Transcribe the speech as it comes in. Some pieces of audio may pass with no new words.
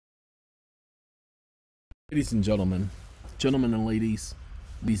Ladies and gentlemen, gentlemen and ladies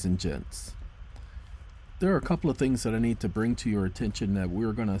and gents, there are a couple of things that I need to bring to your attention that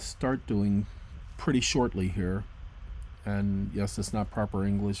we're going to start doing pretty shortly here. And yes, it's not proper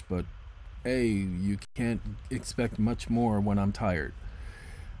English, but hey, you can't expect much more when I'm tired.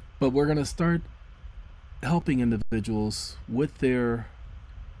 But we're going to start helping individuals with their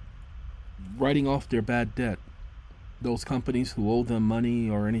writing off their bad debt. Those companies who owe them money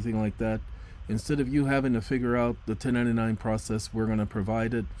or anything like that, instead of you having to figure out the 1099 process, we're going to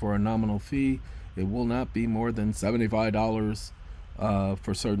provide it for a nominal fee. It will not be more than $75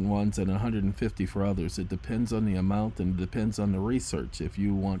 for certain ones and $150 for others. It depends on the amount and it depends on the research. If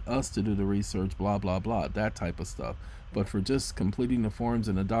you want us to do the research, blah, blah, blah, that type of stuff. But for just completing the forms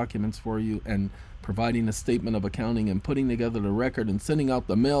and the documents for you and providing a statement of accounting and putting together the record and sending out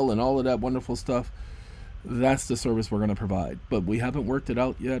the mail and all of that wonderful stuff, that's the service we're going to provide. But we haven't worked it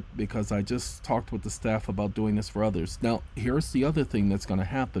out yet because I just talked with the staff about doing this for others. Now, here's the other thing that's going to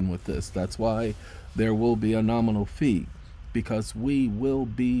happen with this. That's why there will be a nominal fee, because we will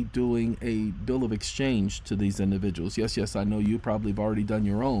be doing a bill of exchange to these individuals. Yes, I know you probably have already done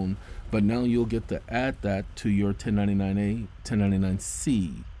your own, but now you'll get to add that to your 1099A,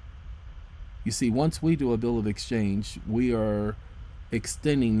 1099C. You see, once we do a bill of exchange, we are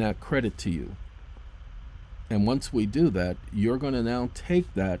extending that credit to you. And once we do that, you're going to now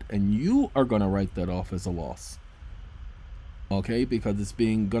take that and you are going to write that off as a loss. Okay, because it's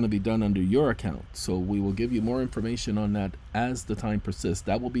going to be done under your account. So we will give you more information on that as the time persists.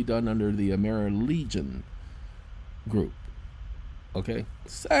 That will be done under the AmeriLegion group. Okay.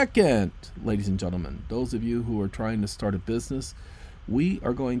 Second, ladies and gentlemen, those of you who are trying to start a business, we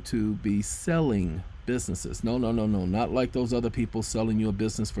are going to be selling businesses. No, not like those other people selling you a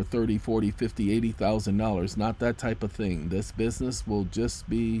business for $30, $40, $50, $80,000. Not that type of thing. This business will just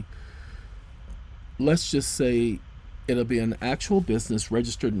be, let's just say, it'll be an actual business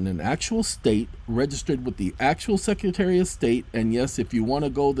registered in an actual state, registered with the actual Secretary of State. And yes, if you want to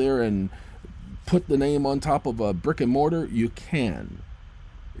go there and put the name on top of a brick and mortar, you can.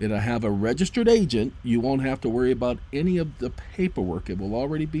 It'll have a registered agent. You won't have to worry about any of the paperwork. It will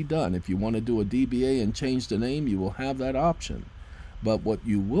already be done. If you want to do a DBA and change the name, you will have that option. But what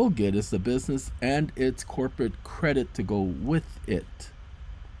you will get is the business and its corporate credit to go with it.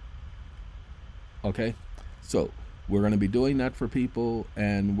 Okay? So we're going to be doing that for people,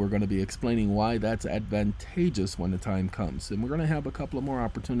 and we're going to be explaining why that's advantageous when the time comes. And we're going to have a couple of more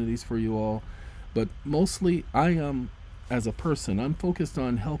opportunities for you all. But mostly, I am, as a person, I'm focused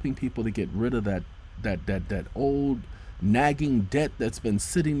on helping people to get rid of that old nagging debt that's been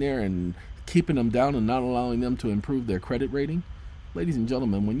sitting there and keeping them down and not allowing them to improve their credit rating. Ladies and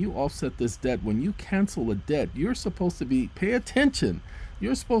gentlemen, when you offset this debt, when you cancel a debt, you're supposed to be, pay attention.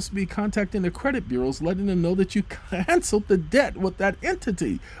 You're supposed to be contacting the credit bureaus, letting them know that you canceled the debt with that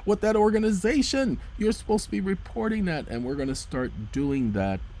entity, with that organization. You're supposed to be reporting that, and we're going to start doing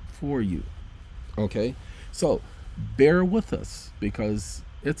that for you. Okay? So bear with us, because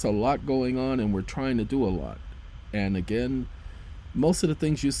it's a lot going on and we're trying to do a lot. And again, most of the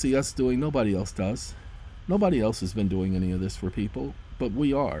things you see us doing, nobody else does. Nobody else has been doing any of this for people, but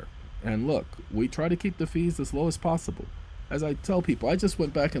we are. And look, we try to keep the fees as low as possible. As I tell people, I just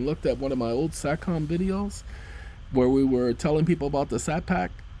went back and looked at one of my old SATCOM videos where we were telling people about the SAT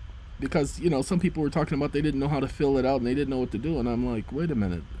pack, because, you know, some people were talking about they didn't know how to fill it out and they didn't know what to do. And I'm like, wait a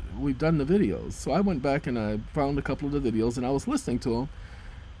minute, we've done the videos. So I went back and I found a couple of the videos and I was listening to them.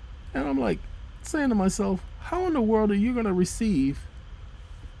 And I'm like, saying to myself, how in the world are you going to receive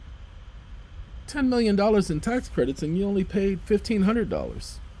 $10 million in tax credits and you only paid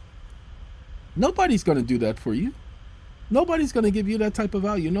 $1,500? Nobody's going to do that for you. Nobody's going to give you that type of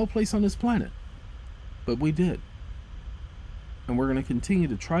value. No place on this planet. But we did. And we're going to continue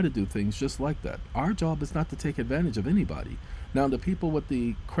to try to do things just like that. Our job is not to take advantage of anybody. Now, the people with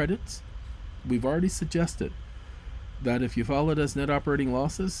the credits, we've already suggested that if you file it as net operating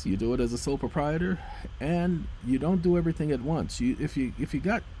losses, you do it as a sole proprietor, and you don't do everything at once. If you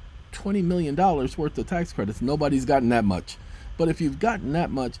got $20 million worth of tax credits, nobody's gotten that much. But if you've gotten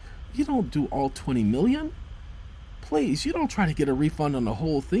that much, you don't do all 20 million. Please, you don't try to get a refund on the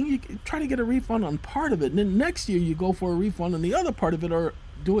whole thing. You try to get a refund on part of it, and then next year you go for a refund on the other part of it, or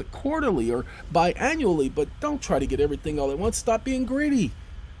do it quarterly or biannually, but don't try to get everything all at once. Stop being greedy.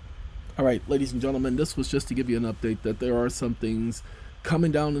 All right, ladies and gentlemen, this was just to give you an update that there are some things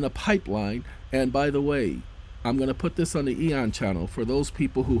coming down in the pipeline. And by the way, I'm going to put this on the Eon channel for those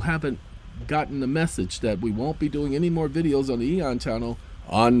people who haven't gotten the message that we won't be doing any more videos on the Eon channel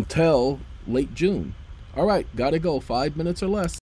until late June. All right, gotta go. 5 minutes or less.